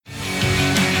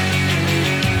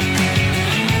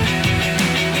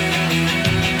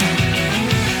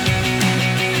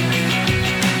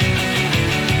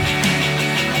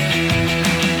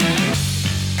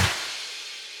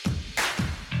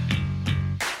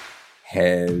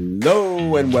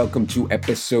Hello and welcome to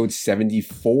episode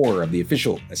 74 of the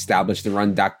official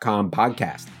EstablishTheRun.com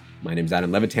podcast. My name is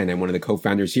Adam Levitan. I'm one of the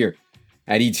co-founders here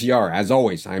at ETR. As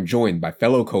always, I'm joined by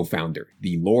fellow co-founder,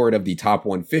 the Lord of the Top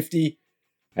 150,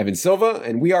 Evan Silva,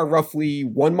 and we are roughly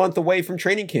 1 month away from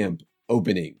training camp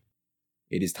opening.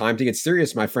 It is time to get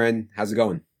serious, my friend. How's it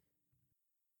going?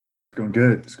 It's going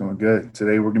good. It's going good.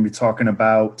 Today we're going to be talking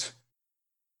about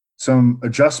some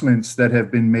adjustments that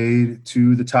have been made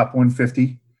to the top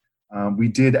 150. We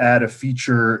did add a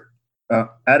feature at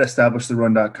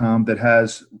EstablishTheRun.com that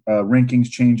has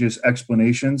rankings, changes,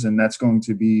 explanations, and that's going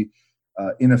to be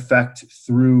in effect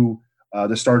through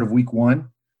the start of week one.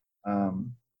 A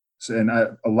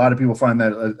lot of people find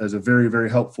that as a very,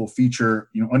 very helpful feature,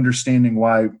 understanding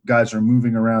why guys are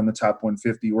moving around the top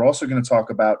 150. We're also going to talk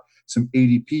about some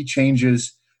ADP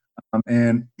changes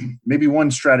and maybe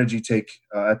one strategy take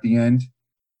at the end.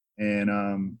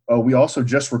 And we also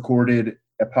just recorded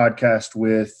a podcast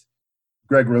with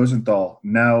Greg Rosenthal,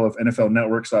 now of NFL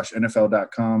Network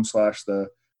 /NFL.com / the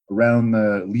Around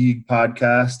the League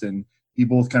podcast. And he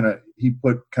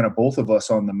put both of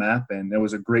us on the map, and there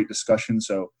was a great discussion.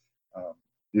 So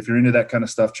if you're into that kind of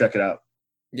stuff, check it out.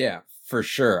 Yeah, for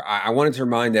sure. I wanted to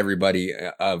remind everybody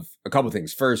of a couple of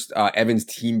things. First, Evan's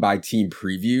team-by-team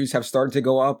previews have started to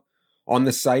go up on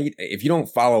the site. If you don't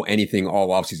follow anything all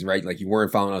offseason, right? Like you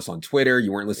weren't following us on Twitter,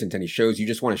 you weren't listening to any shows, you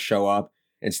just want to show up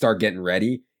and start getting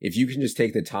ready. If you can just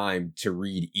take the time to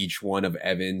read each one of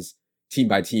Evan's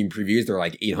team-by-team previews, they're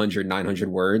like 800, 900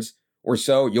 words or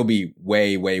so, you'll be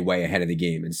way, way, way ahead of the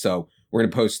game. And so we're going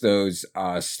to post those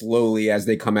slowly as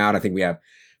they come out. I think we have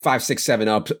 5, 6, 7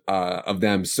 up of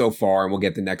them so far, and we'll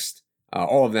get the next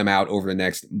all of them out over the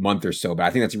next month or so. But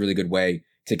I think that's a really good way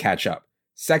to catch up.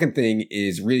 Second thing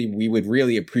is we would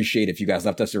really appreciate if you guys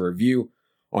left us a review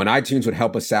on iTunes. Would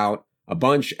help us out a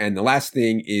bunch. And the last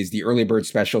thing is the early bird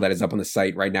special that is up on the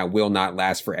site right now will not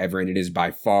last forever, and it is by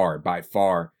far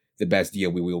the best deal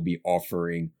we will be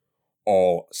offering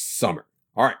all summer.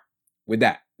 All right, with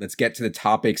that, let's get to the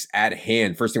topics at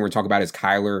hand. First thing we're talking about is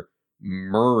Kyler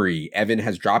Murray. Evan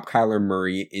has dropped Kyler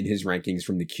Murray in his rankings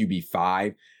from the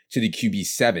QB5 to the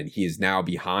QB7. He is now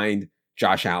behind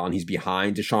Josh Allen. He's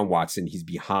behind Deshaun Watson. He's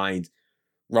behind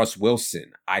Russ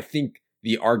Wilson. I think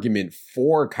the argument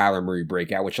for Kyler Murray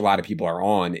breakout, which a lot of people are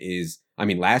on, is,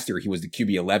 last year he was the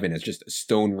QB11 as just a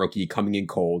stone rookie coming in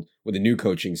cold with a new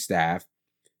coaching staff.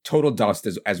 Total dust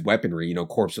as weaponry,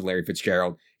 corpse of Larry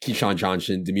Fitzgerald, Keyshawn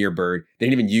Johnson, Damiere Byrd. They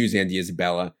didn't even use Andy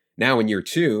Isabella. Now in year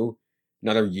two,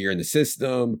 another year in the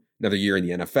system, another year in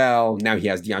the NFL. Now he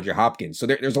has DeAndre Hopkins. So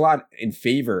there's a lot in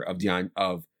favor of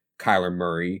Kyler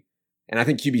Murray. And I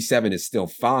think QB7 is still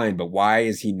fine, but why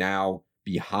is he now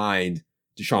behind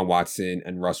Deshaun Watson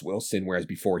and Russ Wilson, whereas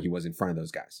before he was in front of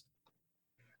those guys?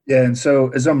 Yeah, and so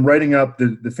as I'm writing up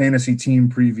the fantasy team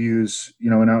previews,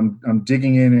 and I'm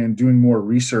digging in and doing more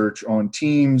research on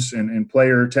teams and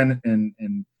player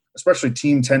and especially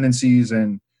team tendencies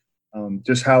and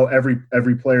just how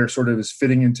every player sort of is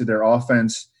fitting into their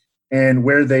offense and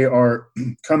where they are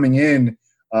coming in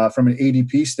from an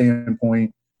ADP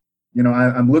standpoint.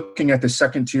 I'm looking at the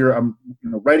second tier. I'm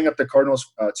writing up the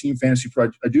Cardinals team fantasy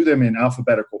project. I do them in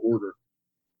alphabetical order.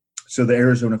 So the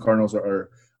Arizona Cardinals are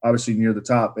obviously near the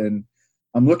top. And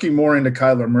I'm looking more into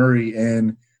Kyler Murray,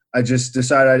 and I just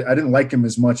decided I didn't like him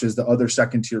as much as the other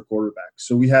second tier quarterbacks.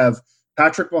 So we have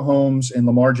Patrick Mahomes and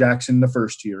Lamar Jackson in the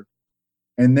first tier.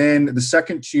 And then the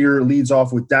second tier leads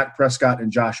off with Dak Prescott and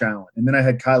Josh Allen. And then I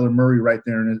had Kyler Murray right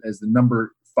there as the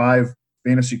number 5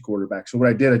 fantasy quarterback. So what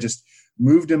I did, I just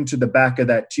moved him to the back of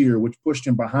that tier, which pushed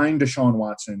him behind Deshaun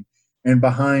Watson and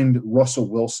behind Russell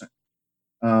Wilson.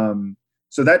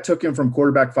 So that took him from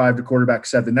quarterback 5 to quarterback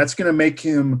 7. That's going to make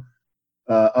him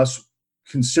us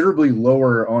considerably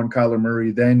lower on Kyler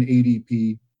Murray than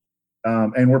ADP.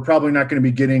 And we're probably not going to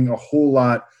be getting a whole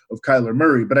lot of Kyler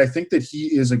Murray, but I think that he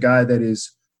is a guy that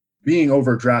is being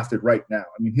overdrafted right now.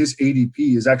 His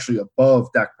ADP is actually above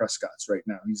Dak Prescott's right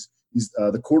now. He's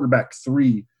the quarterback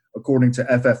 3 according to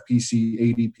FFPC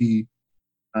ADP.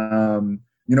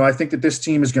 I think that this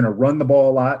team is going to run the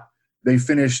ball a lot. They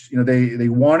finished, they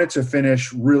wanted to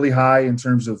finish really high in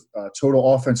terms of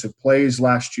total offensive plays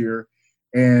last year,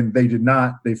 and they did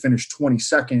not. They finished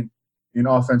 22nd in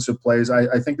offensive plays.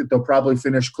 I think that they'll probably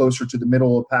finish closer to the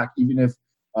middle of the pack, even if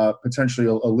potentially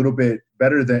a little bit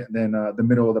better than the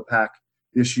middle of the pack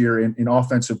this year in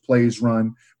offensive plays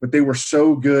run. But they were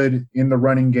so good in the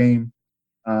running game.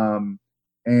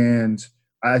 And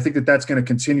I think that that's going to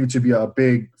continue to be a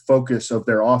big focus of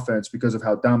their offense because of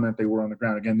how dominant they were on the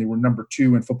ground. Again, they were number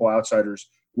 2 in Football Outsiders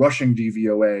rushing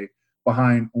DVOA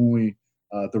behind only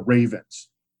the Ravens.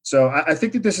 So I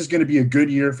think that this is going to be a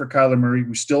good year for Kyler Murray.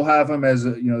 We still have him as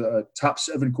a top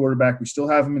 7 quarterback. We still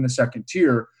have him in the second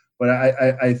tier, but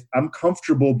I'm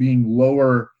comfortable being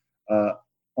lower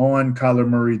on Kyler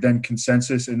Murray than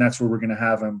consensus, and that's where we're going to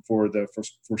have him for the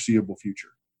foreseeable future.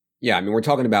 Yeah, I mean, we're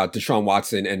talking about Deshaun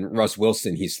Watson and Russ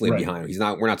Wilson. He's slid Right.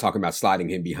 behind. We're not talking about sliding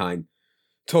him behind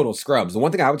total scrubs. The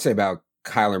one thing I would say about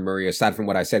Kyler Murray, aside from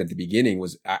what I said at the beginning,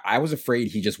 was I was afraid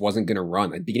he just wasn't going to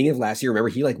run. At the beginning of last year, remember,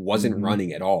 he wasn't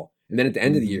running at all. And then at the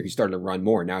end of the year, he started to run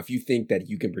more. Now, if you think that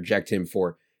you can project him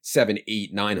for 7,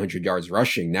 8, 900 yards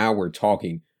rushing, now we're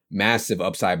talking massive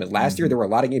upside. But last year, there were a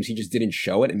lot of games he just didn't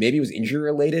show it. And maybe it was injury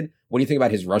related. What do you think about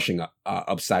his rushing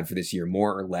upside for this year,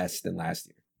 more or less than last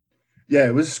year? Yeah,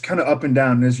 it was kind of up and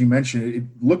down. And as you mentioned, it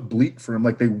looked bleak for him.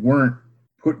 Like they weren't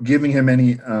giving him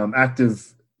any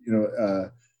active,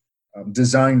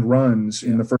 designed runs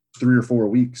in the first 3 or 4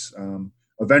 weeks.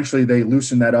 Eventually, they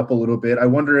loosened that up a little bit. I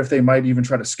wonder if they might even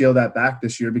try to scale that back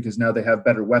this year because now they have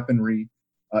better weaponry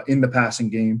in the passing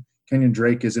game. Kenyon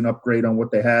Drake is an upgrade on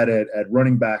what they had at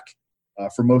running back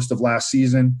for most of last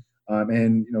season.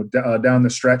 Down the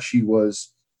stretch, he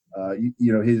was,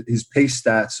 his pace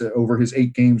stats over his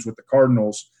 8 games with the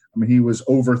Cardinals. I mean, he was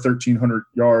over 1,300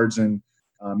 yards and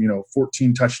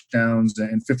 14 touchdowns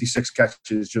and 56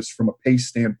 catches just from a pace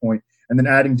standpoint. And then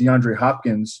adding DeAndre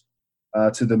Hopkins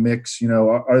to the mix,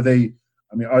 are they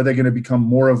going to become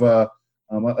more of a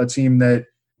team that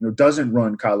doesn't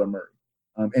run Kyler Murray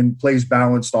and plays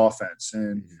balanced offense?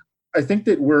 And I think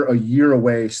that we're a year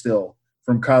away still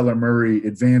from Kyler Murray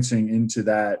advancing into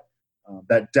that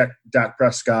Dak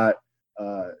Prescott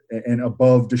and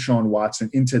above Deshaun Watson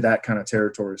into that kind of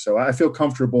territory. So I feel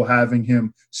comfortable having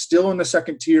him still in the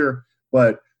second tier,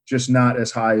 but just not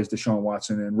as high as Deshaun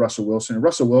Watson and Russell Wilson. And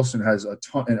Russell Wilson has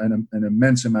an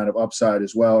immense amount of upside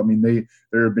as well. I mean,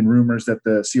 there have been rumors that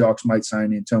the Seahawks might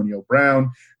sign Antonio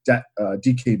Brown.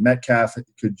 DK Metcalf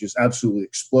could just absolutely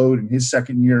explode in his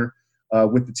second year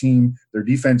with the team. Their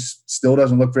defense still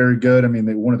doesn't look very good. I mean,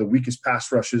 they're one of the weakest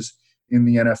pass rushes in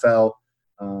the NFL.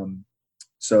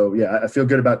 So, yeah, I feel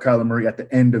good about Kyler Murray at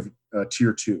the end of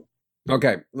tier 2.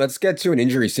 Okay, let's get to an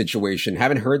injury situation.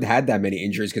 Haven't had that many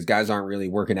injuries because guys aren't really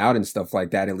working out and stuff like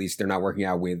that. At least they're not working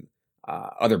out with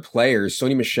other players.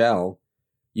 Sony Michel,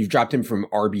 you've dropped him from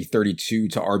RB32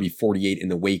 to RB48 in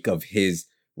the wake of his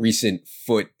recent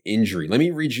foot injury. Let me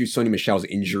read you Sony Michel's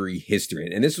injury history.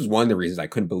 And this was one of the reasons I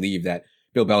couldn't believe that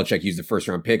Bill Belichick used the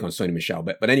first-round pick on Sony Michel.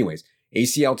 But anyways,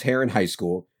 ACL tear in high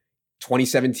school,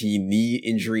 2017 knee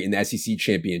injury in the SEC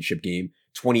championship game,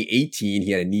 2018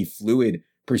 he had a knee fluid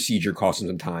procedure cost him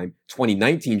some time.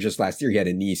 2019, just last year, he had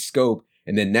a knee scope.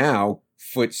 And then now,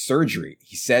 foot surgery.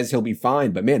 He says he'll be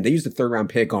fine. But man, they used the 3rd-round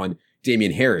pick on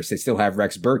Damian Harris. They still have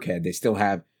Rex Burkhead. They still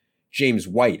have James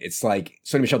White. It's like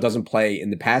Sony Michel doesn't play in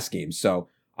the pass game. So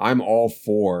I'm all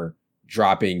for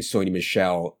dropping Sony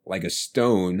Michel like a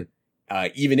stone,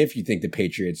 even if you think the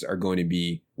Patriots are going to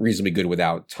be reasonably good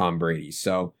without Tom Brady.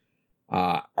 So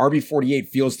RB48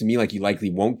 feels to me like you likely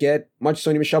won't get much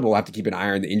Sony Michel, but we'll have to keep an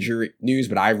eye on the injury news,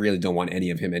 but I really don't want any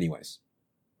of him anyways.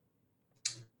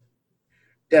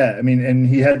 Yeah, I mean, and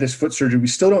he had this foot surgery. We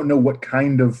still don't know what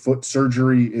kind of foot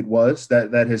surgery it was.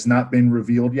 That has not been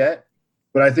revealed yet.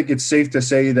 But I think it's safe to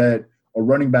say that a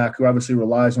running back who obviously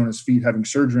relies on his feet, having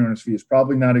surgery on his feet is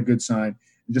probably not a good sign.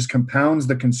 It just compounds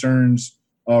the concerns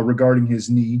regarding his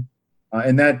knee.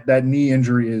 And that knee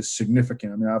injury is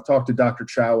significant. I mean, I've talked to Dr.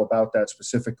 Chow about that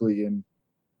specifically, and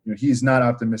he's not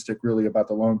optimistic really about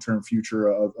the long-term future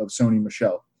of Sony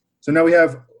Michel. So now we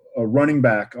have a running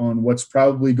back on what's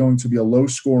probably going to be a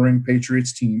low-scoring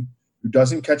Patriots team who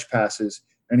doesn't catch passes,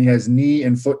 and he has knee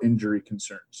and foot injury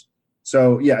concerns.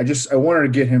 So, yeah, I wanted to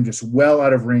get him just well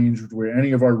out of range where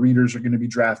any of our readers are going to be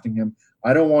drafting him.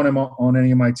 I don't want him on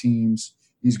any of my teams.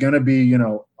 He's going to be,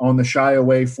 on the shy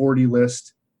away 40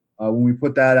 list. When we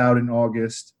put that out in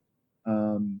August.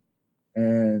 I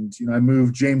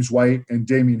moved James White and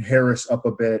Damian Harris up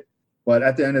a bit. But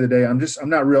at the end of the day, I'm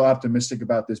not real optimistic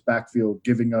about this backfield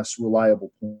giving us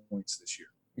reliable points this year.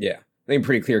 Yeah, I think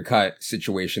pretty clear-cut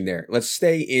situation there. Let's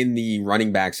stay in the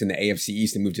running backs in the AFC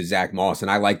East and move to Zach Moss. And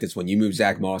I like this one. You moved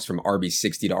Zach Moss from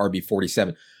RB60 to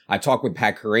RB47. I talked with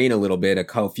Pat Kerrane a little bit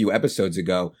a few episodes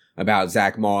ago about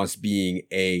Zach Moss being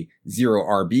a 0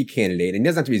 RB candidate. And he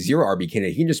doesn't have to be a 0 RB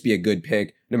candidate. He can just be a good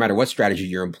pick no matter what strategy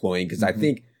you're employing. Because I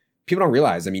think people don't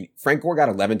realize, Frank Gore got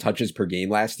 11 touches per game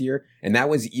last year. And that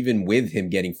was even with him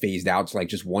getting phased out to like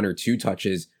just 1 or 2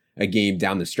 touches a game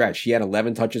down the stretch. He had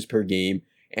 11 touches per game.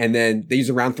 And then they use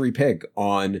a round 3 pick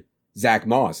on Zach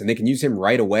Moss. And they can use him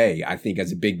right away, I think,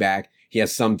 as a big back. He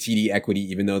has some TD equity,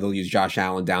 even though they'll use Josh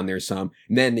Allen down there some.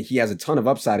 And then he has a ton of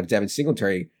upside if Devin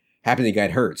Singletary happened to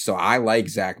get hurt. So I like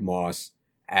Zach Moss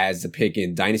as a pick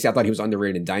in Dynasty. I thought he was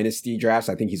underrated in Dynasty drafts.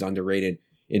 I think he's underrated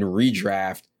in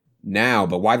redraft now.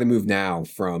 But why the move now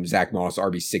from Zach Moss,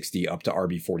 RB60 up to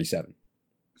RB47?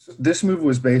 This move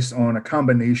was based on a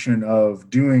combination of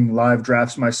doing live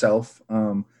drafts myself,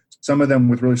 some of them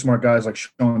with really smart guys like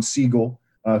Shawn Siegele,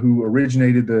 who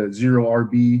originated the zero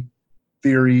RB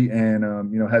theory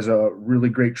and has a really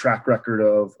great track record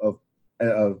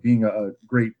of being a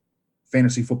great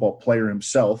fantasy football player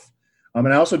himself.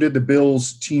 And I also did the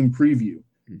Bills team preview,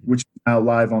 which is now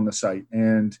live on the site.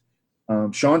 And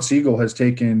Shawn Siegele has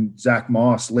taken Zach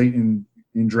Moss late in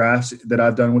drafts that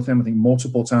I've done with him, I think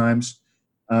multiple times.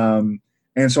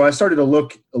 And so I started to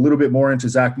look a little bit more into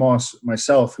Zach Moss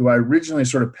myself, who I originally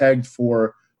sort of pegged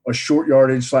for a short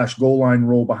yardage / goal line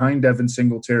role behind Devin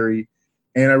Singletary.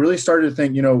 And I really started to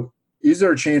think, is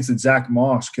there a chance that Zach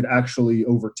Moss could actually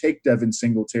overtake Devin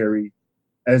Singletary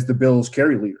as the Bills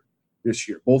carry leader this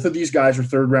year? Both of these guys are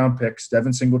third-round picks.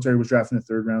 Devin Singletary was drafted in the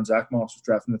third round. Zach Moss was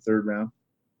drafted in the third round.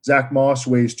 Zach Moss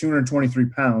weighs 223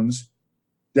 pounds.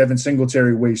 Devin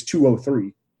Singletary weighs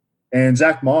 203. And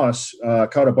Zach Moss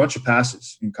caught a bunch of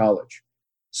passes in college.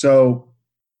 So,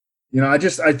 I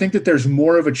think that there's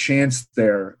more of a chance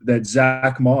there that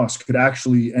Zach Moss could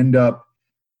actually end up,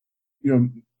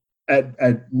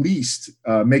 at least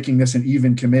making this an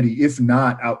even committee, if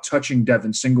not out touching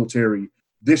Devin Singletary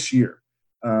this year.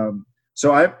 I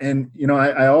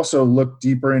also looked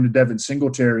deeper into Devin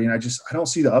Singletary, and I don't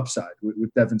see the upside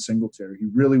with Devin Singletary. He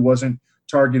really wasn't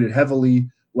targeted heavily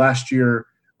last year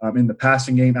in the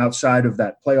passing game outside of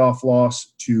that playoff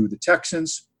loss to the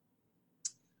Texans.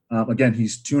 Again,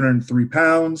 he's 203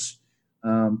 pounds.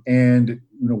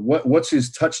 What's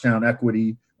his touchdown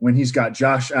equity when he's got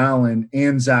Josh Allen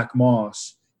and Zach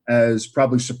Moss as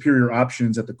probably superior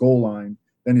options at the goal line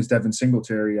than is Devin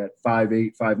Singletary at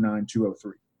 5'8", 5'9",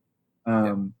 203.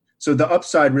 So the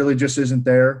upside really just isn't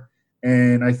there.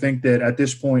 And I think that at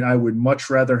this point, I would much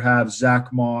rather have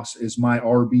Zach Moss as my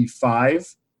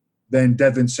RB5 than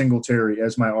Devin Singletary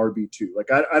as my RB2.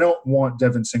 Like, I don't want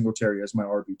Devin Singletary as my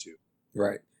RB2.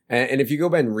 Right. And if you go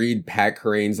back and read Pat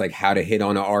Kerrane's How to Hit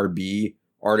on an RB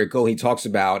article, he talks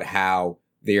about how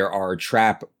there are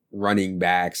trap running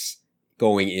backs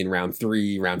going in round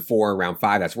 3, round 4, round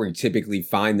 5. That's where you typically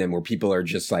find them, where people are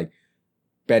just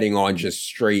betting on just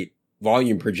straight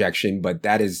volume projection. But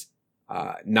that is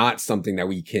not something that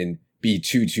we can be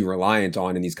too reliant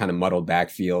on in these kind of muddled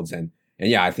backfields. And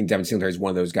yeah, I think Devin Singletary is one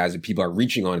of those guys that people are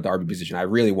reaching on at the RB position. I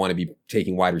really want to be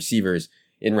taking wide receivers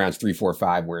in rounds 3, 4,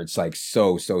 5, where it's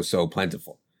so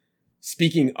plentiful.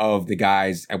 Speaking of the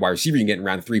guys at wide receiver you can get in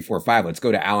round 3, 4, 5, let's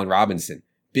go to Allen Robinson.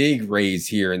 Big raise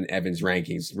here in Evan's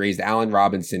rankings. Raised Allen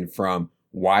Robinson from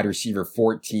wide receiver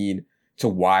 14 to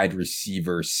wide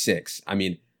receiver 6. I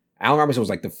mean, Allen Robinson was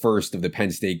the first of the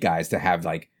Penn State guys to have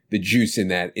the juice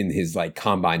in his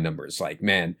combine numbers.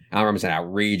 Man, Allen Robinson,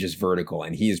 outrageous vertical,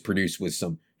 and he is produced with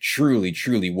some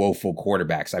truly woeful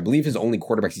quarterbacks. I believe his only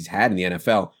quarterbacks he's had in the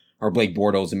NFL are Blake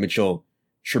Bortles and Mitchell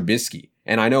Trubisky.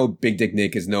 And I know Big Dick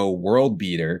Nick is no world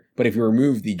beater, but if you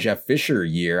remove the Jeff Fisher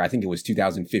year, I think it was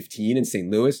 2015 in St.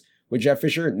 Louis with Jeff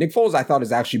Fisher, Nick Foles I thought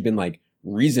has actually been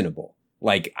reasonable.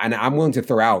 And I'm willing to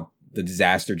throw out the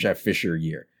disaster Jeff Fisher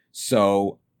year.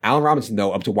 So Allen Robinson,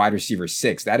 though, up to wide receiver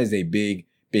 6, that is a big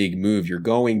move. You're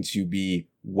going to be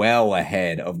well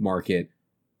ahead of market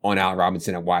on Allen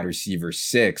Robinson at wide receiver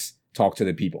 6. Talk to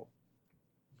the people.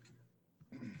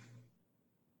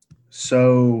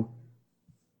 So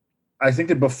I think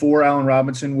that before Allen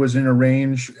Robinson was in a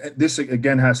range, this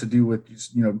again has to do with,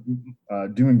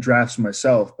 doing drafts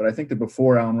myself, but I think that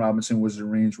before Allen Robinson was in a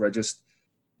range where I just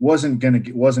wasn't getting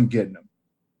him,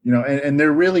 and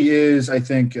there really is, I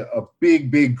think, a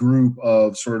big group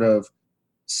of sort of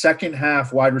second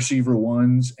half wide receiver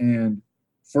 1s and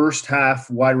first half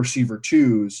wide receiver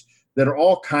 2s that are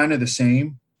all kind of the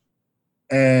same.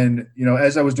 And,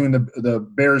 as I was doing the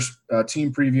Bears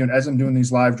team preview and as I'm doing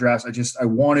these live drafts, I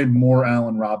wanted more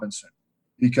Allen Robinson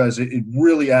because it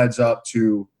really adds up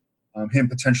to him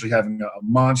potentially having a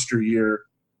monster year.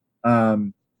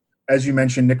 As you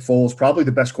mentioned, Nick Foles, probably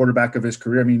the best quarterback of his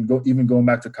career. I mean, even going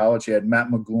back to college, he had Matt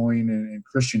McGloin and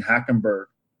Christian Hackenberg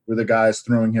were the guys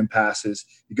throwing him passes.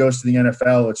 He goes to the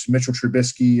NFL, it's Mitchell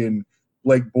Trubisky and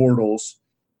Blake Bortles.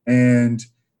 And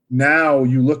now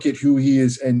you look at who he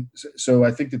is, and so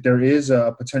I think that there is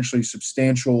a potentially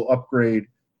substantial upgrade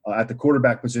at the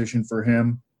quarterback position for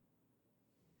him.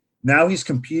 Now he's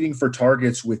competing for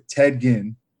targets with Ted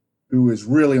Ginn, who is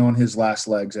really on his last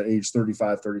legs at age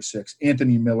 35, 36.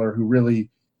 Anthony Miller, who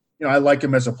really, I like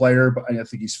him as a player, but I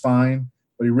think he's fine,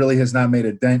 but he really has not made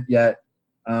a dent yet.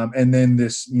 And then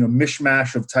this,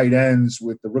 mishmash of tight ends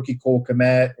with the rookie Cole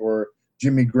Kmet or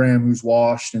Jimmy Graham, who's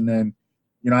washed. And then,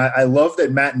 I love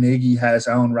that Matt Nagy has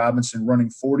Allen Robinson running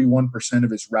 41%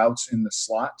 of his routes in the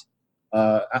slot.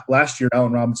 Last year,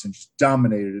 Allen Robinson just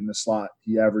dominated in the slot.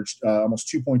 He averaged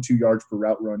almost 2.2 yards per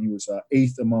route run. He was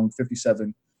eighth among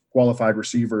 57 qualified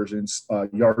receivers in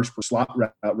yards per slot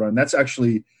route run. That's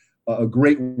actually a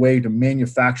great way to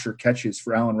manufacture catches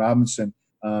for Allen Robinson.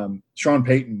 Sean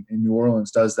Payton in New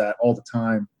Orleans does that all the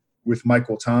time with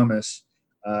Michael Thomas.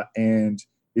 And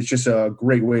it's just a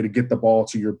great way to get the ball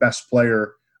to your best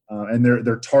player. And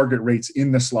their target rates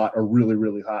in the slot are really,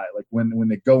 really high. Like when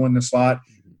they go in the slot,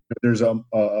 there's a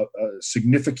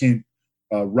significant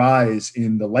rise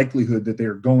in the likelihood that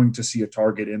they're going to see a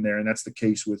target in there. And that's the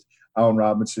case with Allen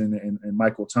Robinson and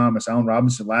Michael Thomas. Allen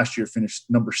Robinson last year finished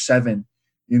number 7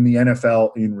 in the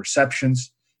NFL in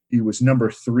receptions. He was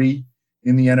number 3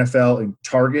 in the NFL in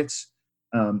targets.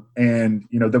 And,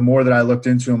 the more that I looked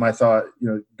into him, I thought,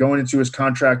 going into his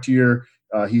contract year,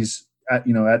 he's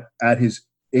at his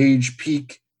age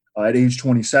peak at age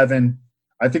 27.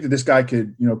 I think that this guy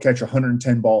could, catch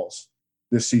 110 balls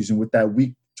this season with that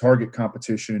weak target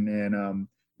competition and,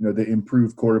 the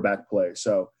improved quarterback play.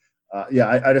 So,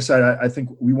 I decided I think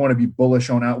we want to be bullish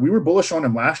on Allen. We were bullish on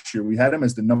him last year. We had him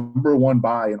as the number 1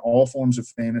 buy in all forms of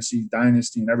fantasy,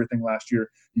 dynasty, and everything last year.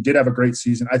 He did have a great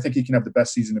season. I think he can have the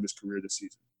best season of his career this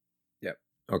season. Yep.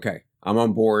 Okay. I'm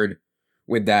on board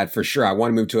with that for sure. I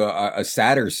want to move to a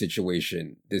sadder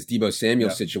situation, this Deebo Samuel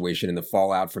situation and the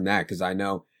fallout from that, because I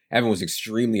know Evan was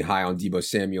extremely high on Deebo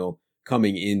Samuel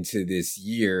coming into this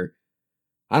year.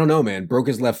 I don't know, man. Broke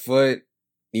his left foot.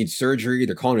 Needs surgery.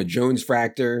 They're calling it a Jones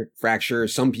fracture.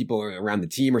 Some people around the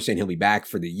team are saying he'll be back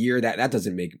for the year. That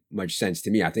doesn't make much sense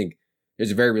to me. I think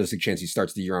there's a very realistic chance he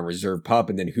starts the year on reserve PUP,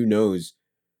 and then who knows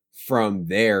from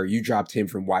there. You dropped him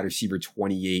from wide receiver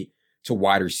 28 to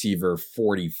wide receiver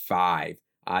 45.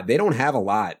 They don't have a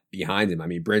lot behind him. I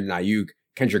mean, Brandon Ayuk,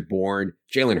 Kendrick Bourne,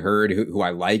 Jalen Hurd, who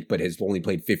I like, but has only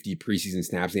played 50 preseason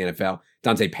snaps in the NFL.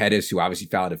 Dante Pettis, who obviously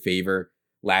fell out of favor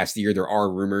last year. There are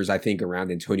rumors, I think,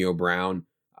 around Antonio Brown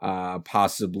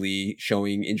possibly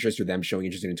showing interest, or them showing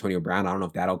interest in Antonio Brown. I don't know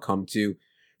if that'll come to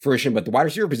fruition, but the wide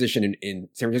receiver position in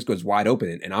San Francisco is wide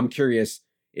open. And I'm curious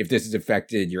if this has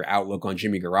affected your outlook on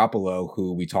Jimmy Garoppolo,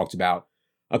 who we talked about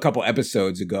a couple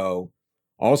episodes ago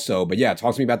also. But yeah,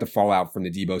 talk to me about the fallout from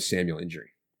the Deebo Samuel injury.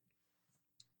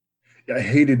 I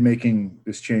hated making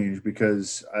this change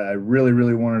because I really,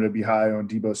 really wanted to be high on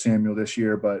Deebo Samuel this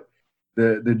year, but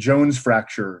the Jones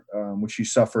fracture, which he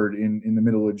suffered in the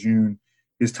middle of June,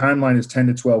 his timeline is 10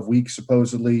 to 12 weeks,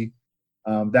 supposedly.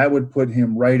 That would put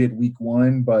him right at week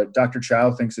 1, but Dr.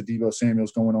 Chow thinks that Deebo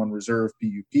Samuel's going on reserve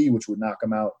PUP, which would knock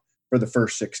him out for the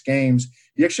first 6 games.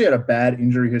 He actually had a bad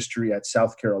injury history at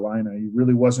South Carolina. He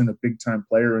really wasn't a big-time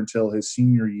player until his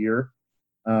senior year.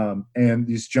 And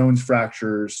these Jones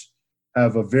fractures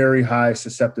have a very high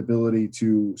susceptibility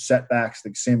to setbacks.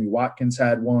 Like Sammy Watkins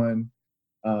had one.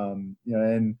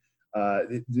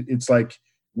 It's like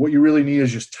what you really need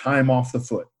is just time off the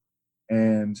foot.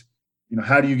 And,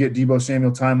 how do you get Deebo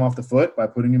Samuel time off the foot? By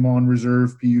putting him on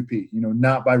reserve PUP,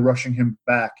 not by rushing him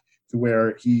back to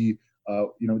where he,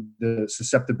 the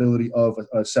susceptibility of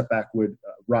a setback would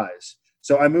rise.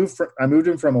 So I moved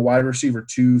him from a wide receiver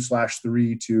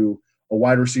 2/3 to a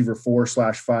wide receiver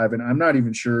 4/5. And I'm not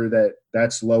even sure that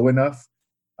that's low enough.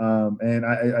 And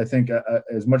I think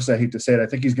as much as I hate to say it, I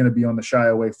think he's going to be on the shy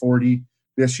away 40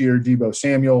 this year, Deebo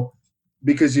Samuel,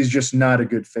 because he's just not a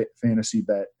good fantasy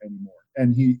bet anymore.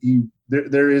 And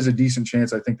there is a decent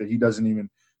chance, I think, that he doesn't even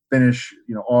finish,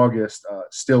 August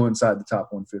still inside the top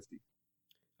 150.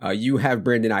 You have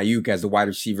Brandon Ayuk as the wide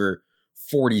receiver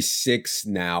 46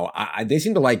 now. They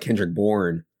seem to like Kendrick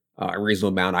Bourne a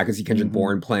reasonable amount. I can see Kendrick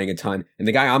Bourne playing a ton. And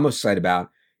the guy I'm most excited about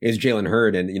is Jalen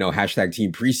Hurd. And, hashtag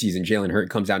team preseason. Jalen Hurd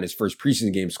comes out in his first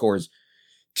preseason game, scores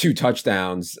 2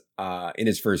 touchdowns in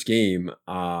his first game.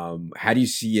 How do you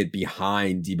see it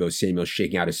behind Deebo Samuel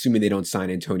shaking out, assuming they don't sign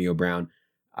Antonio Brown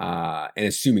and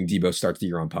assuming Deebo starts the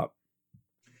year on PUP?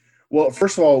 Well,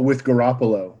 first of all, with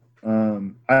Garoppolo,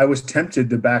 I was tempted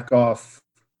to back off,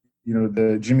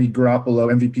 the Jimmy Garoppolo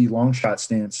MVP long shot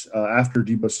stance after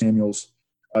Deebo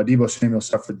Samuel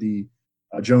suffered the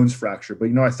Jones fracture.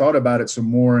 But, I thought about it some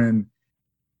more, and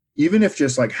even if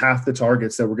just like half the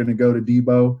targets that were going to go to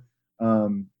Deebo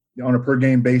on a per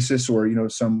game basis, or,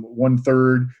 some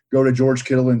 1/3 go to George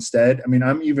Kittle instead, I mean,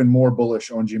 I'm even more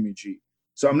bullish on Jimmy G.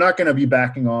 So I'm not going to be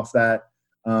backing off that.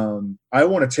 I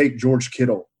want to take George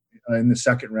Kittle in the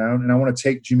second round, and I want to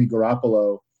take Jimmy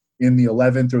Garoppolo in the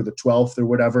 11th or the 12th or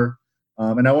whatever.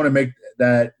 And I want to make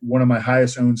that one of my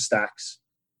highest owned stacks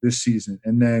this season.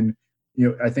 And then,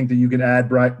 I think that you can add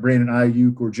Brandon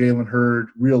Ayuk or Jalen Hurd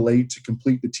real late to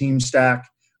complete the team stack.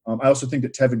 I also think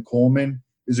that Tevin Coleman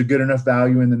is a good enough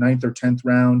value in the 9th or 10th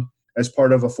round as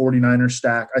part of a 49er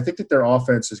stack. I think that their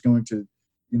offense is going to,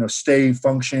 stay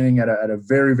functioning at a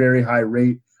very, very high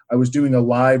rate. I was doing a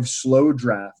live slow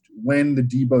draft when the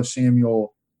Deebo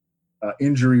Samuel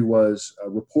injury was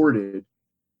reported,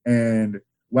 and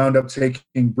wound up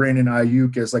taking Brandon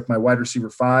Ayuk as like my wide receiver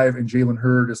 5 and Jalen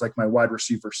Hurd as like my wide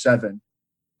receiver 7.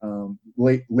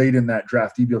 Late in that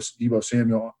draft, Deebo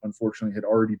Samuel unfortunately had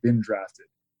already been drafted,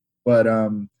 but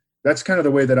that's kind of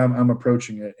the way that I'm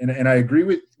approaching it. And I agree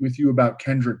with you about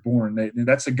Kendrick Bourne.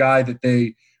 That's a guy that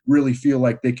they really feel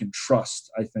like they can trust,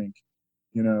 I think,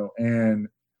 and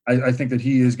I think that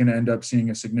he is going to end up seeing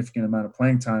a significant amount of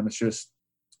playing time. It's just,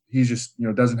 he's just,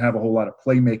 doesn't have a whole lot of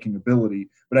playmaking ability,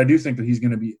 but I do think that he's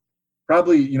going to be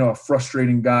probably, a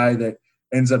frustrating guy that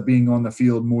ends up being on the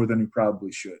field more than he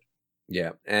probably should.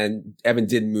 Yeah. And Evan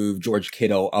did move George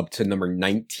Kittle up to number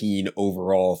 19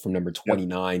 overall from number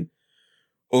 29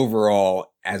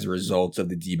 overall as a result of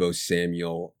the Deebo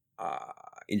Samuel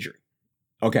injury.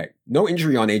 Okay. No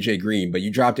injury on AJ Green, but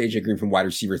you dropped AJ Green from wide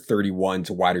receiver 31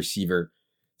 to wide receiver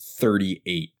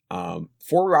 38. 4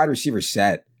 wide receiver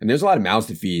set, and there's a lot of mouths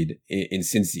to feed in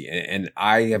Cincy. And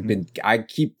I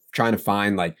keep trying to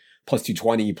find like plus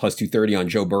 220, plus 230 on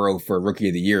Joe Burrow for rookie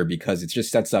of the year, because it just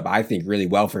sets up, I think, really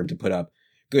well for him to put up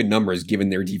good numbers given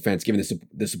their defense, given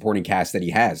the supporting cast that he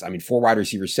has. I mean, 4 wide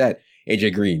receiver set,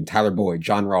 AJ Green, Tyler Boyd,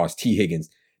 John Ross, T. Higgins.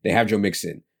 They have Joe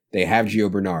Mixon. They have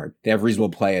Gio Bernard. They have reasonable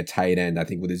play at tight end, I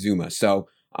think, with Azuma. So,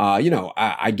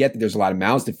 I get that there's a lot of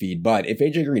mouths to feed, but if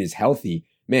AJ Green is healthy,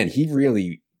 man, he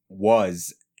really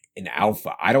was an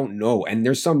alpha. I don't know. And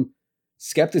there's some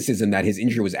skepticism that his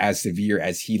injury was as severe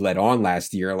as he let on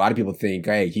last year. A lot of people think,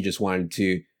 hey, he just wanted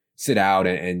to sit out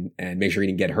and make sure he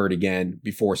didn't get hurt again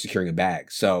before securing a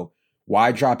bag. So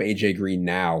why drop AJ Green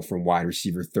now from wide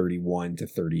receiver 31 to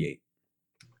 38?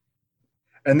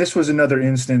 And this was another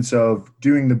instance of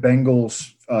doing the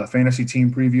Bengals fantasy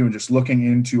team preview and just looking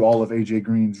into all of AJ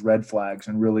Green's red flags,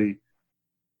 and really,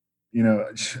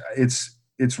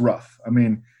 it's rough. I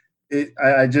mean,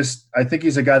 I think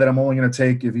he's a guy that I'm only going to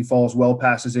take if he falls well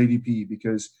past his ADP,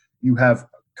 because you have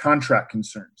contract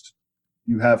concerns,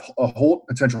 you have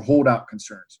potential holdout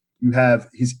concerns, you have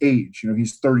his age.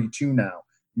 He's 32 now.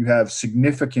 You have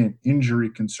significant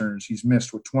injury concerns. He's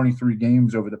missed 23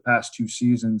 games over the past 2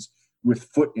 seasons with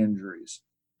foot injuries.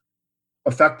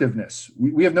 Effectiveness,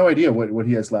 we have no idea what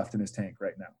he has left in his tank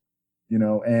right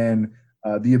now. And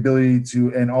the ability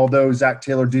to, and although Zach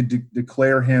Taylor did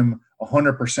declare him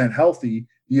 100% healthy,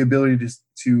 the ability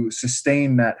to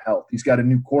sustain that health. He's got a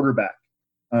new quarterback.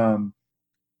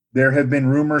 There have been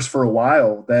rumors for a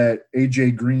while that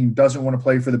AJ Green doesn't want to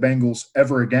play for the Bengals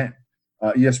ever again.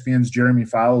 ESPN's Jeremy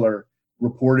Fowler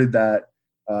reported that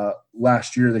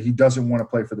last year, that he doesn't want to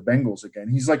play for the Bengals again.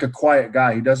 He's like a quiet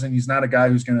guy. He's not a guy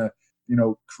who's going to,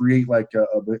 create like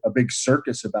a big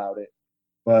circus about it.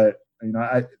 But,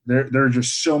 there are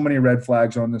just so many red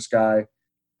flags on this guy.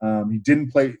 He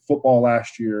didn't play football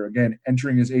last year, again,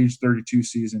 entering his age 32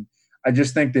 season. I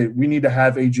just think that we need to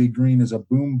have AJ Green as a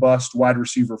boom bust wide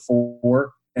receiver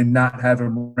 4 and not have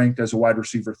him ranked as a wide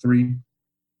receiver 3.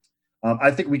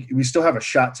 I think we still have a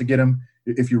shot to get him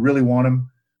if you really want him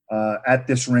at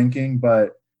this ranking,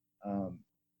 but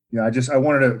I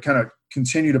wanted to kind of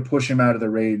continue to push him out of the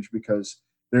range, because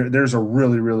there's a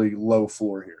really, really low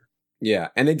floor here. Yeah,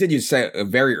 and they did use a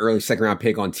very early second-round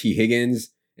pick on T. Higgins,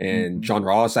 and John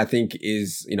Ross, I think,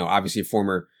 is, obviously a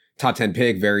former top 10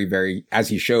 pick, very, very, as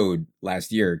he showed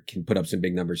last year, can put up some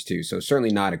big numbers too. So certainly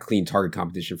not a clean target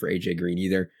competition for AJ Green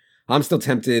either. I'm still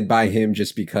tempted by him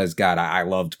just because, God, I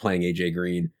loved playing AJ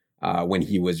Green when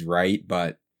he was right,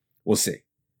 but we'll see.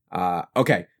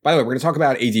 Okay. By the way, we're going to talk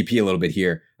about ADP a little bit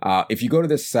here. If you go to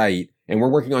this site, and we're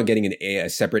working on getting a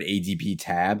separate ADP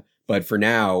tab, but for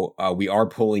now, we are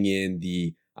pulling in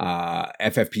the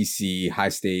FFPC high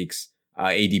stakes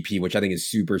ADP, which I think is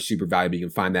super, super valuable. You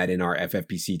can find that in our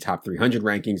FFPC top 300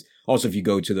 rankings. Also, if you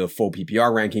go to the full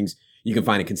PPR rankings, you can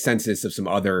find a consensus of some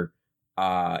other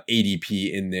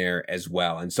ADP in there as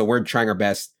well. And so we're trying our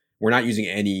best. We're not using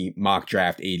any mock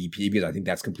draft ADP because I think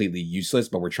that's completely useless,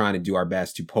 but we're trying to do our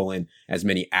best to pull in as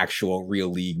many actual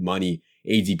real league money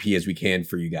ADP as we can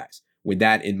for you guys. With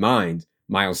that in mind,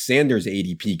 Miles Sanders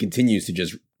ADP continues to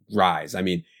just rise. I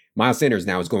mean, Miles Sanders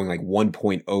now is going like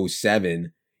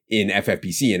 1.07 in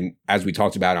FFPC. And as we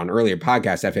talked about on earlier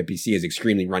podcasts, FFPC is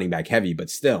extremely running back heavy,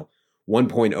 but still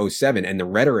 1.07. And the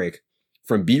rhetoric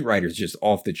from beat writers just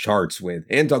off the charts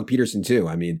and Doug Peterson too.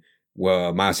 I mean,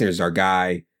 well, Miles Sanders is our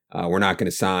guy. we're not going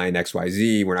to sign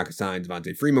XYZ. We're not going to sign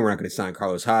Devontae Freeman. We're not going to sign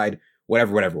Carlos Hyde,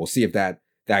 whatever. We'll see if that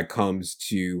comes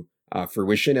to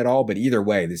fruition at all. But either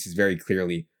way, this is very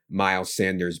clearly Miles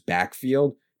Sanders'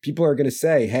 backfield. People are going to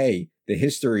say, hey, the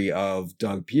history of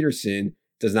Doug Peterson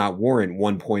does not warrant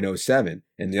 1.07.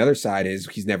 And the other side is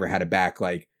he's never had a back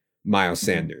like Miles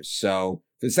Sanders. So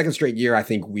for the second straight year, I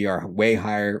think we are way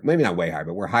higher, maybe not way higher,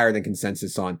 but we're higher than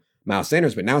consensus on Miles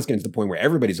Sanders. But now it's getting to the point where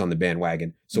everybody's on the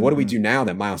bandwagon. So what do we do now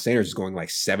that Miles Sanders is going like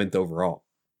 7th overall?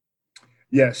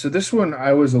 Yeah, so this one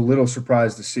I was a little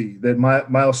surprised to see that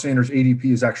Miles Sanders' ADP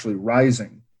is actually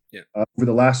rising over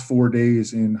the last 4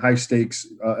 days in high-stakes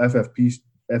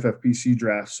FFPC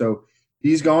drafts. So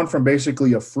he's gone from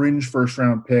basically a fringe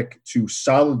first-round pick to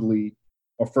solidly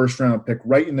a first-round pick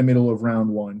right in the middle of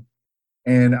round one.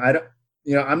 And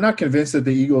I'm not convinced that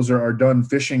the Eagles are done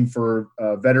fishing for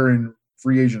veteran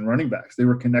free agent running backs. They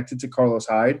were connected to Carlos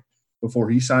Hyde before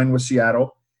he signed with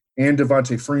Seattle, and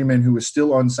Devontae Freeman, who is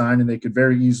still unsigned, and they could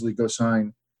very easily go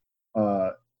sign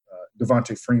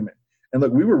Devontae Freeman. And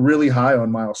look, we were really high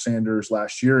on Miles Sanders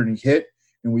last year, and he hit,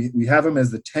 and we have him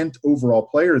as the 10th overall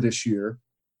player this year,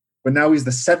 but now he's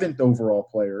the 7th overall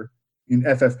player in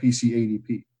FFPC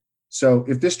ADP. So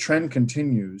if this trend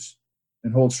continues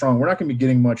and holds strong, we're not going to be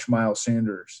getting much Miles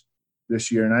Sanders this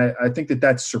year. And I think that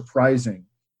that's surprising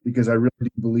because I really do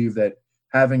believe that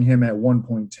having him at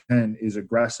 1.10 is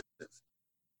aggressive.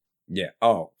 Yeah.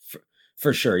 Oh,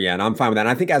 for sure. Yeah. And I'm fine with that. And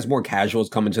I think as more casuals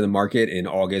come into the market in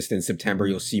August and September,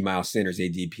 you'll see Miles Sanders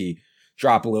ADP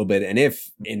drop a little bit. And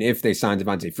if they sign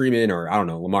Devontae Freeman or I don't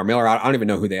know, Lamar Miller, I don't even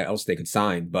know who else they could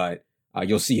sign, but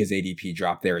you'll see his ADP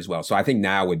drop there as well. So I think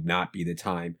now would not be the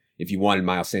time if you wanted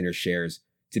Miles Sanders shares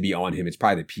to be on him. It's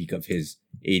probably the peak of his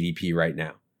ADP right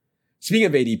now. Speaking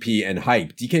of ADP and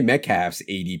hype, DK Metcalf's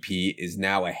ADP is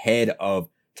now ahead of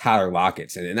Tyler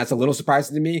Lockett's. And that's a little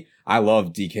surprising to me. I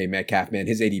love DK Metcalf, man.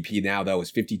 His ADP now, though,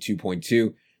 is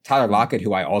 52.2. Tyler Lockett,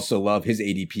 who I also love, his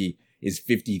ADP is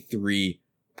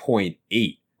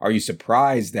 53.8. Are you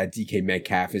surprised that DK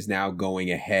Metcalf is now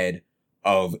going ahead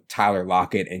of Tyler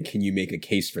Lockett? And can you make a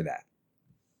case for that?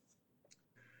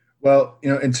 Well,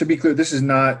 and to be clear, this is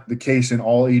not the case in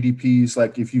all ADPs.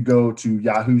 Like if you go to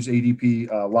Yahoo's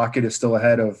ADP, Lockett is still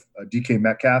ahead of DK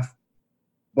Metcalf.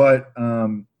 But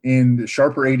in the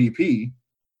Sharper ADP,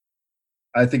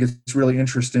 I think it's really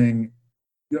interesting.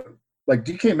 Like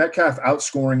DK Metcalf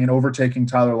outscoring and overtaking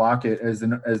Tyler Lockett as the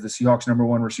Seahawks' number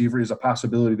one receiver is a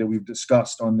possibility that we've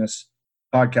discussed on this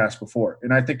podcast before.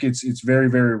 And I think it's very,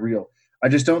 very real. I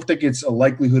just don't think it's a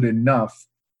likelihood enough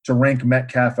to rank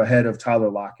Metcalf ahead of Tyler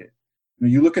Lockett.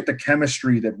 You look at the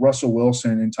chemistry that Russell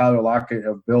Wilson and Tyler Lockett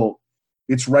have built.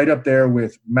 It's right up there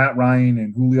with Matt Ryan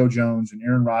and Julio Jones and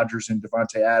Aaron Rodgers and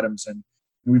Devontae Adams. And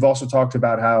we've also talked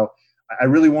about how I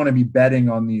really want to be betting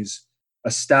on these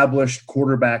established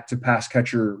quarterback to pass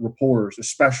catcher rapport,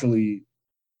 especially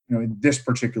in this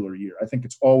particular year. I think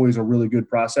it's always a really good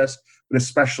process, but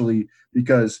especially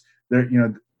because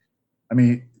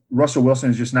Russell Wilson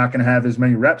is just not going to have as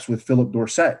many reps with Philip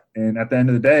Dorsett. And at the end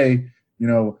of the day,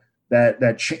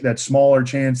 that smaller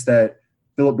chance that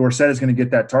Philip Dorsett is going to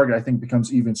get that target, I think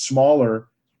becomes even smaller.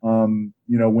 When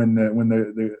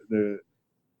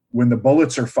the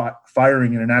bullets are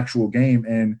firing in an actual game,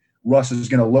 and Russ is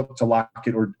going to look to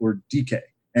Lockett or DK,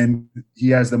 and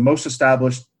he has the most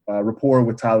established rapport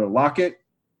with Tyler Lockett.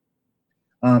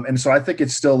 And so I think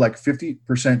it's still like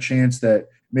 50% chance that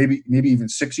maybe even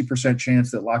 60%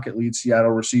 chance that Lockett leads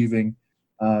Seattle receiving,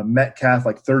 Metcalf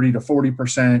like 30 to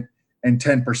 40%, and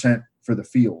 10% for the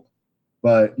field.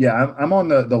 But yeah, I'm on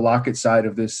the Lockett side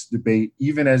of this debate,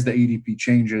 even as the ADP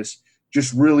changes.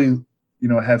 Just really,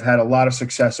 have had a lot of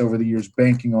success over the years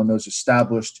banking on those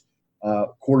established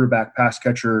quarterback pass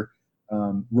catcher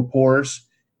rapports,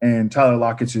 and Tyler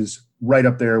Lockett's is right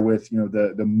up there with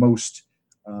the most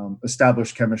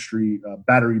established chemistry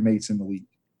battery mates in the league.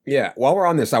 Yeah. While we're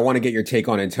on this, I want to get your take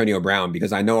on Antonio Brown,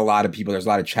 because I know a lot of people, there's a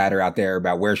lot of chatter out there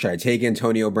about where should I take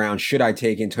Antonio Brown? Should I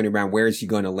take Antonio Brown? Where is he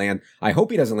going to land? I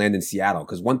hope he doesn't land in Seattle,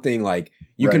 because one thing, like,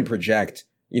 you can project,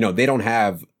 they don't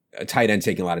have a tight end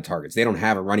taking a lot of targets. They don't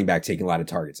have a running back taking a lot of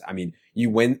targets. I mean,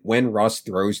 when Russ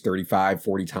throws 35,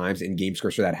 40 times in game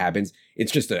scripts where that happens,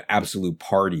 it's just an absolute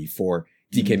party for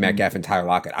DK Metcalf and Tyler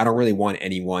Lockett. I don't really want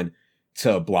anyone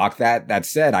to block that. That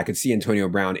said, I could see Antonio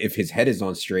Brown, if his head is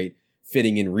on straight,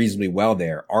 fitting in reasonably well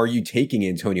there. Are you taking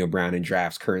Antonio Brown in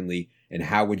drafts currently, and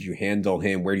how would you handle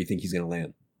him? Where do you think he's going to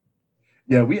land?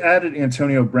 Yeah, we added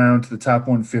Antonio Brown to the top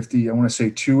 150, I want to say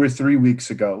 2 or 3 weeks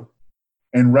ago.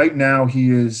 And right now he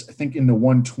is, I think, in the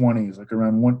 120s, like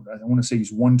around I want to say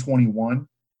he's 121.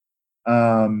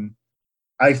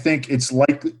 I think it's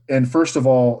likely, and first of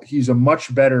all, he's a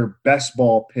much better best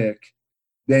ball pick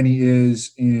than he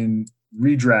is in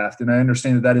redraft. And I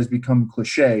understand that has become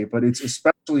cliche, but it's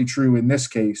especially true in this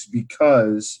case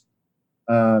because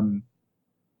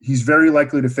he's very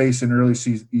likely to face an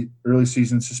early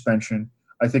season suspension.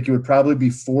 I think it would probably be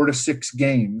 4 to 6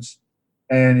 games.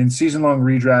 And in season-long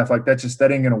redraft, like that ain't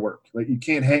going to work. Like you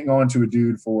can't hang on to a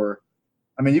dude for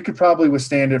 – I mean, you could probably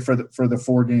withstand it for the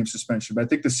 4-game suspension, but I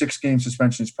think the 6-game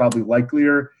suspension is probably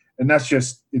likelier. And that's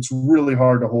just – it's really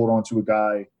hard to hold on to a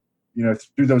guy,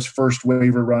 through those first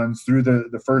waiver runs, through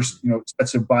the first,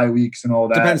 sets of bye weeks and all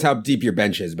that. Depends how deep your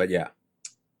bench is, but yeah.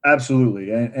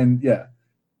 Absolutely. And yeah.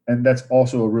 And that's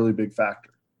also a really big factor.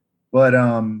 But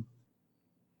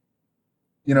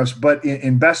but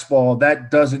in best ball,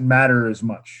 that doesn't matter as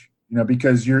much,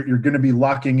 because you're going to be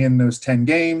locking in those 10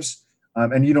 games,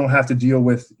 and you don't have to deal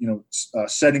with,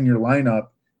 setting your lineup,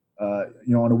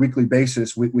 on a weekly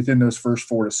basis within those first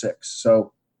 4 to 6.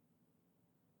 So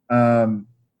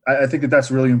I think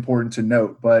that's really important to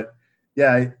note. But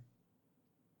yeah,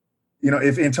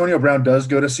 if Antonio Brown does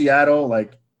go to Seattle,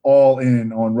 like all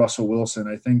in on Russell Wilson,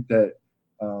 I think that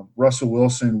Russell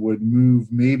Wilson would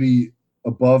move maybe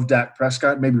above Dak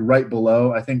Prescott, maybe right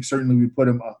below. I think certainly we put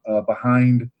him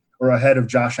behind or ahead of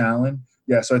Josh Allen.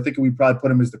 Yeah, so I think we probably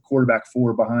put him as the quarterback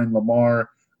 4 behind Lamar,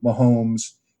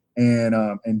 Mahomes,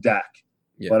 and Dak.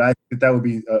 Yeah. But I think that would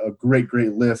be a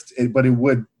great lift. But it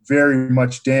would very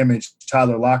much damage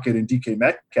Tyler Lockett and DK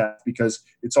Metcalf because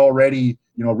it's already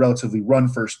a relatively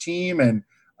run-first team, and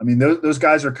I mean those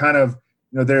guys are kind of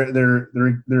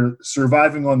they're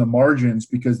surviving on the margins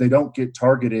because they don't get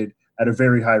targeted at a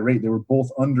very high rate. They were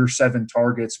both under 7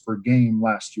 targets per game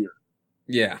last year.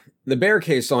 Yeah. The bear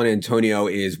case on Antonio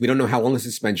is we don't know how long the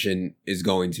suspension is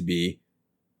going to be.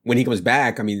 When he comes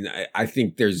back, I mean, I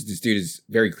think this dude has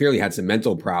very clearly had some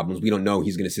mental problems. We don't know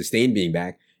he's going to sustain being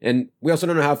back. And we also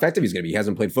don't know how effective he's going to be. He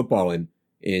hasn't played football in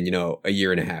a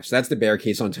year and a half. So that's the bear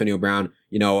case on Antonio Brown.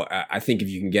 I think if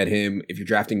you can get him, if you're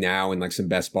drafting now in like some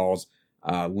best balls,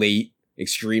 late,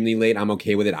 extremely late, I'm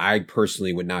okay with it. I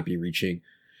personally would not be reaching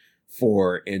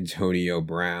for Antonio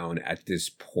Brown at this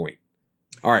point.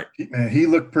 All right. Man, he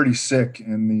looked pretty sick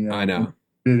in the I know.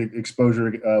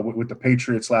 Exposure with the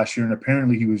Patriots last year, and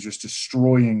apparently he was just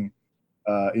destroying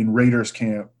in Raiders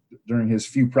camp during his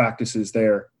few practices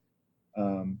there.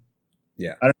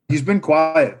 Yeah. He's been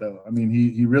quiet, though. I mean,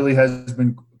 he really has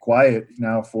been quiet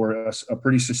now for a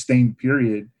pretty sustained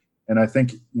period. And I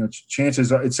think,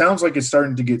 chances are – it sounds like it's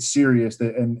starting to get serious,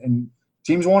 and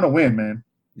teams want to win, man.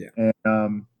 Yeah.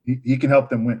 And he can help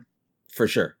them win. For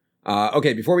sure.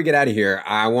 Okay, before we get out of here,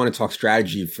 I want to talk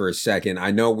strategy for a second.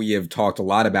 I know we have talked a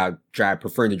lot about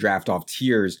preferring to draft off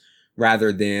tiers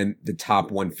rather than the top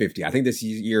 150. I think this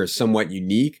year is somewhat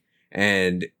unique,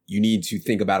 and you need to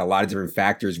think about a lot of different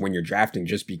factors when you're drafting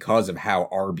just because of how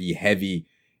RB heavy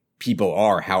people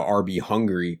are, how RB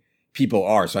hungry people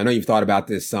are. So I know you've thought about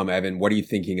this some, Evan. What are you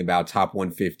thinking about top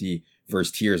 150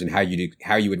 versus tiers and how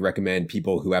you would recommend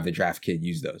people who have the draft kit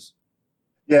use those?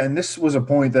 Yeah, and this was a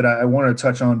point that I wanted to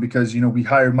touch on because, we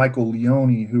hired Michael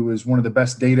Leone, who is one of the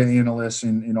best data analysts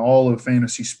in all of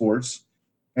fantasy sports.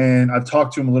 And I've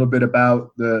talked to him a little bit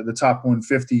about the top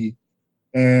 150.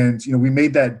 And, we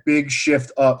made that big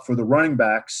shift up for the running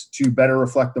backs to better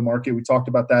reflect the market. We talked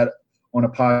about that on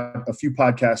a few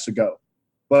podcasts ago.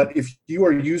 But if you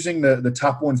are using the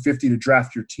top 150 to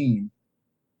draft your team,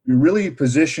 you're really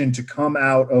positioned to come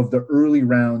out of the early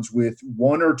rounds with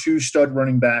 1 or 2 stud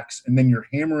running backs, and then you're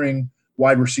hammering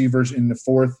wide receivers in the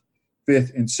 4th,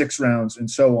 5th, and 6th rounds, and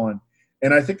so on.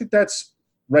 And I think that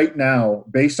right now,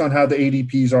 based on how the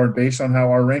ADPs are, and based on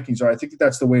how our rankings are, I think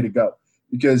that's the way to go.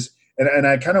 Because, and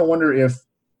I kind of wonder if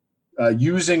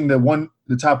using the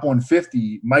top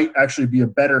 150 might actually be a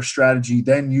better strategy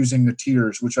than using the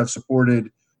tiers, which I've supported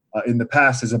in the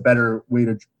past as a better way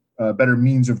to better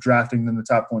means of drafting than the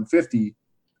top 150.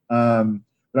 But I'm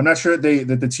not sure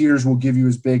that the tiers will give you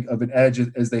as big of an edge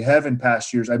as they have in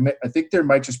past years. I think there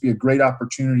might just be a great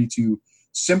opportunity to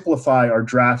simplify our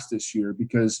drafts this year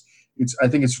because I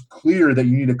think it's clear that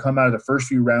you need to come out of the first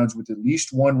few rounds with at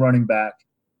least 1 running back,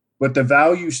 but the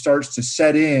value starts to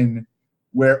set in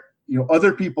where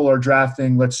other people are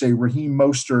drafting, let's say, Raheem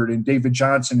Mostert and David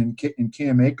Johnson and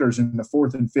Cam Akers in the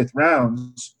 4th and 5th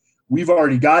rounds. We've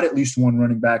already got at least 1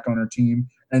 running back on our team,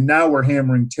 and now we're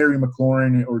hammering Terry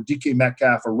McLaurin or DK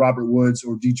Metcalf or Robert Woods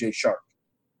or DJ Shark.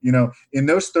 In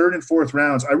those 3rd and 4th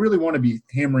rounds, I really want to be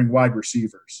hammering wide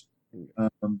receivers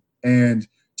and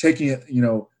taking it,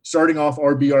 starting off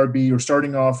RB or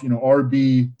starting off,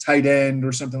 RB tight end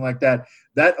or something like that.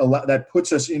 That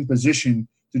puts us in position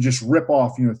to just rip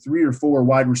off, 3 or 4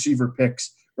 wide receiver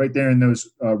picks right there in those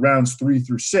rounds 3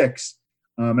 through 6.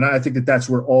 And I think that that's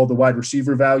where all the wide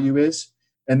receiver value is.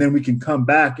 And then we can come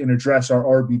back and address our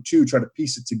RB2, try to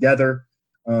piece it together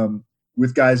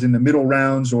with guys in the middle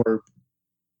rounds, or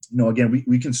again,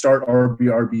 we can start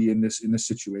RB in this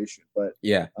situation. But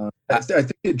yeah, I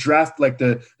think the draft, like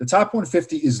the top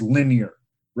 150 is linear,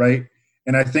 right?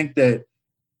 And I think that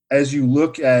as you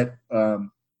look at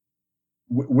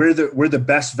where the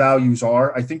best values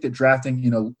are, I think that drafting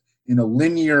in a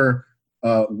linear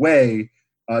way,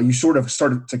 you sort of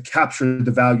started to capture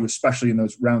the value, especially in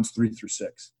those rounds 3 through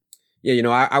 6.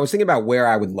 Yeah, I was thinking about where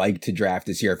I would like to draft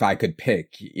this year if I could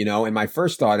pick, and my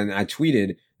first thought, and I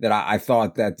tweeted that I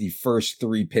thought that the first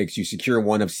 3 picks, you secure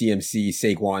one of CMC,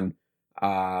 Saquon,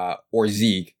 or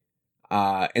Zeke,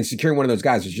 and securing one of those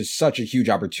guys is just such a huge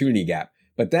opportunity gap.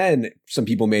 But then some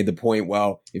people made the point,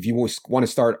 well, if you want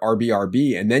to start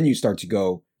RB, and then you start to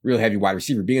go real heavy wide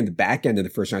receiver, being in the back end of the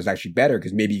first round is actually better,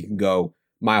 because maybe you can go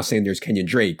Miles Sanders, Kenyon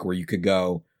Drake, or you could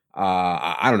go,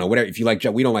 I don't know, whatever. If you like,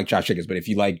 we don't like Josh Jacobs, but if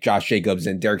you like Josh Jacobs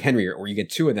and Derrick Henry, or you get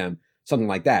 2 of them, something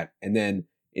like that. And then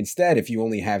instead, if you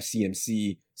only have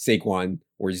CMC, Saquon,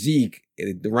 or Zeke,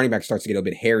 the running back starts to get a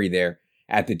bit hairy there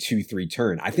at the 2-3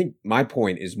 turn. I think my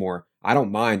point is more, I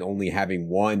don't mind only having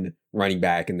one running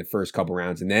back in the first couple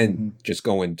rounds, and then just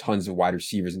going tons of wide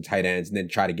receivers and tight ends, and then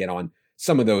try to get on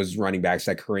some of those running backs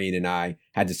that Corain and I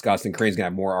had discussed. And Corain's going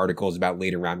to have more articles about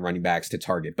later round running backs to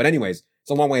target. But anyways, it's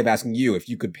a long way of asking you if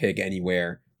you could pick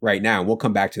anywhere right now. And we'll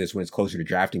come back to this when it's closer to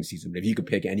drafting season. But if you could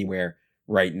pick anywhere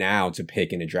right now to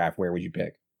pick in a draft, where would you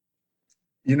pick?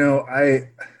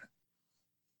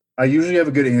 I usually have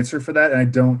a good answer for that, and I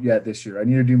don't yet this year. I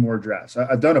need to do more drafts.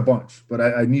 I've done a bunch, but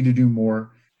I need to do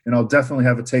more, and I'll definitely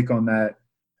have a take on that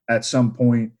at some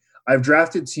point. I've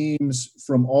drafted teams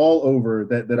from all over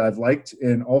that I've liked,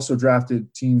 and also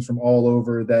drafted teams from all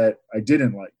over that I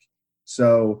didn't like.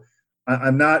 So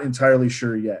I'm not entirely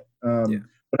sure yet.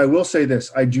 But I will say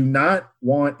this. I do not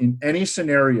want in any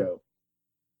scenario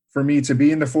for me to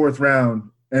be in the 4th round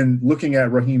and looking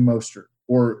at Raheem Mostert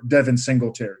or Devin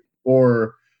Singletary,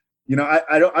 or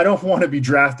I don't want to be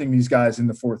drafting these guys in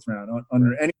the 4th round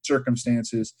under any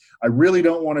circumstances. I really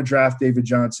don't want to draft David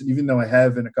Johnson, even though I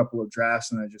have in a couple of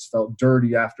drafts and I just felt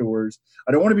dirty afterwards.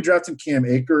 I don't want to be drafting Cam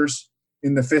Akers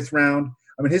in the 5th round.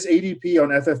 I mean, his ADP on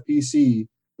FFPC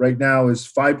right now is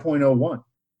 5.01.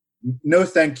 No,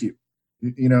 thank you.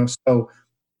 So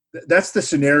that's the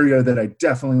scenario that I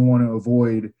definitely want to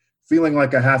avoid, feeling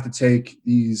like I have to take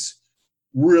these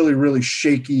really, really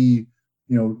shaky,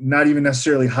 not even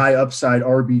necessarily high upside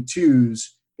RB2s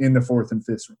in the 4th and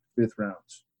 5th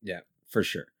rounds. Yeah, for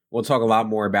sure. We'll talk a lot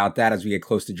more about that as we get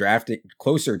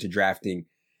closer to drafting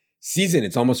season.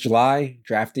 It's almost July.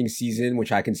 Drafting season,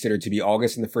 which I consider to be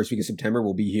August and the first week of September,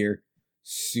 will be here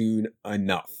soon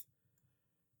enough.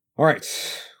 All right.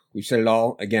 We've said it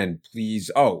all. Again, please.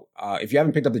 If you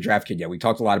haven't picked up the draft kit yet, we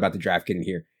talked a lot about the draft kit in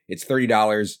here. It's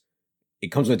 $30.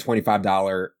 It comes with a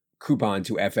 $25 coupon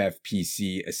to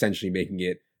FFPC, essentially making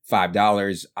it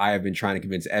 $5. I have been trying to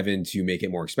convince Evan to make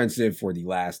it more expensive for the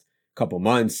last couple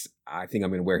months. I think I'm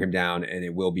going to wear him down, and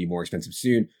it will be more expensive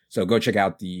soon. So go check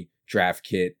out the draft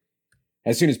kit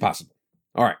as soon as possible.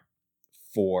 All right.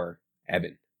 For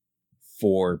Evan,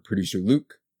 for producer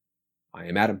Luke, I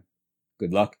am Adam.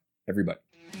 Good luck, everybody.